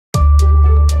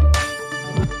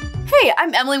Hey,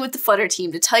 I'm Emily with the Flutter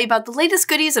team to tell you about the latest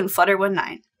goodies in Flutter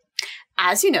 1.9.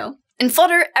 As you know, in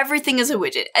Flutter, everything is a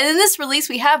widget, and in this release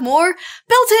we have more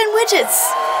built-in widgets!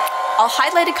 I'll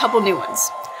highlight a couple new ones.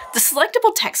 The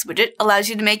selectable text widget allows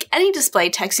you to make any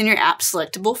display text in your app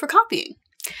selectable for copying.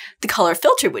 The color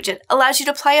filter widget allows you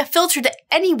to apply a filter to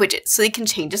any widget so it can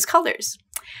change its colors.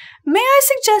 May I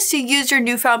suggest you use your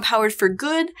newfound powers for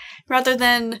good rather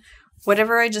than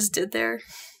whatever I just did there?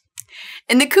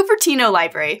 In the Cupertino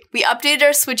library, we updated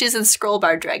our switches and scroll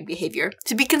bar drag behavior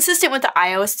to be consistent with the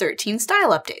iOS 13 style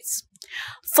updates.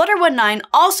 Flutter 1.9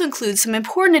 also includes some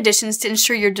important additions to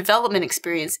ensure your development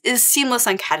experience is seamless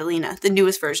on Catalina, the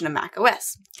newest version of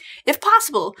macOS. If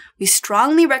possible, we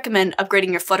strongly recommend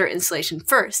upgrading your Flutter installation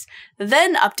first,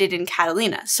 then update in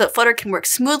Catalina so that Flutter can work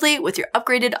smoothly with your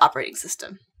upgraded operating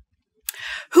system.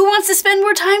 Who wants to spend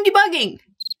more time debugging?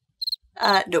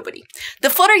 Nobody.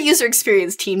 The Flutter user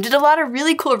experience team did a lot of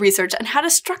really cool research on how to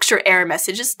structure error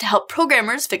messages to help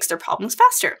programmers fix their problems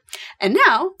faster. And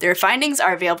now, their findings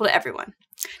are available to everyone.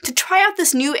 To try out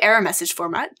this new error message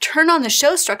format, turn on the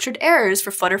Show Structured Errors for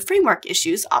Flutter Framework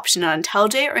Issues option on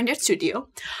IntelliJ or in your Studio,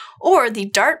 or the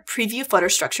Dart Preview Flutter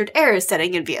Structured Errors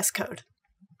setting in VS Code.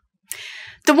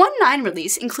 The 1.9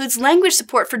 release includes language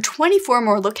support for 24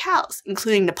 more locales,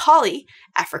 including Nepali,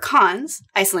 Afrikaans,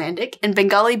 Icelandic, and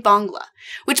Bengali Bangla,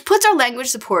 which puts our language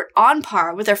support on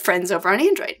par with our friends over on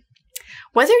Android.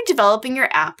 Whether you're developing your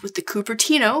app with the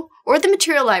Cupertino or the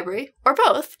Material Library, or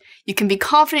both, you can be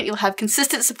confident you'll have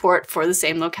consistent support for the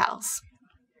same locales.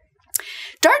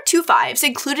 Dart 2.5 is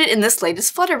included in this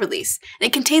latest Flutter release, and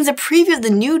it contains a preview of the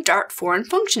new Dart foreign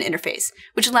function interface,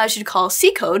 which allows you to call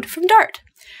C code from Dart.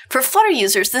 For Flutter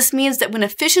users, this means that when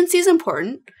efficiency is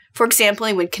important, for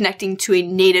example, when connecting to a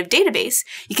native database,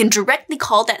 you can directly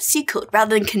call that C code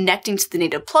rather than connecting to the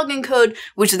native plugin code,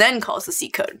 which then calls the C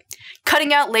code,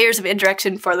 cutting out layers of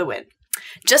indirection for the win.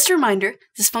 Just a reminder,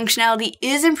 this functionality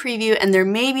is in preview and there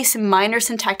may be some minor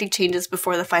syntactic changes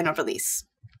before the final release.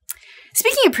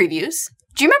 Speaking of previews,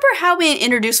 do you remember how we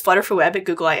introduced Flutter for Web at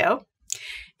Google I/O?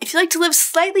 If you like to live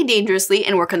slightly dangerously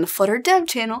and work on the Flutter dev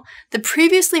channel, the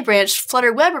previously branched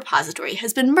Flutter web repository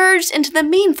has been merged into the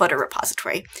main Flutter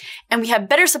repository, and we have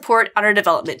better support on our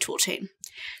development toolchain.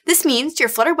 This means your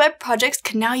Flutter web projects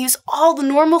can now use all the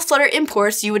normal Flutter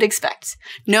imports you would expect.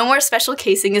 No more special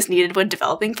casing is needed when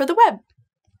developing for the web.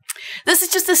 This is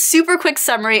just a super quick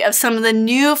summary of some of the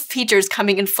new features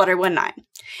coming in Flutter 1.9.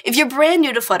 If you're brand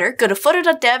new to Flutter, go to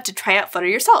flutter.dev to try out Flutter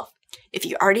yourself. If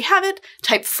you already have it,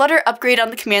 type Flutter upgrade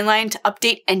on the command line to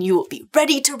update and you will be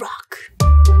ready to rock.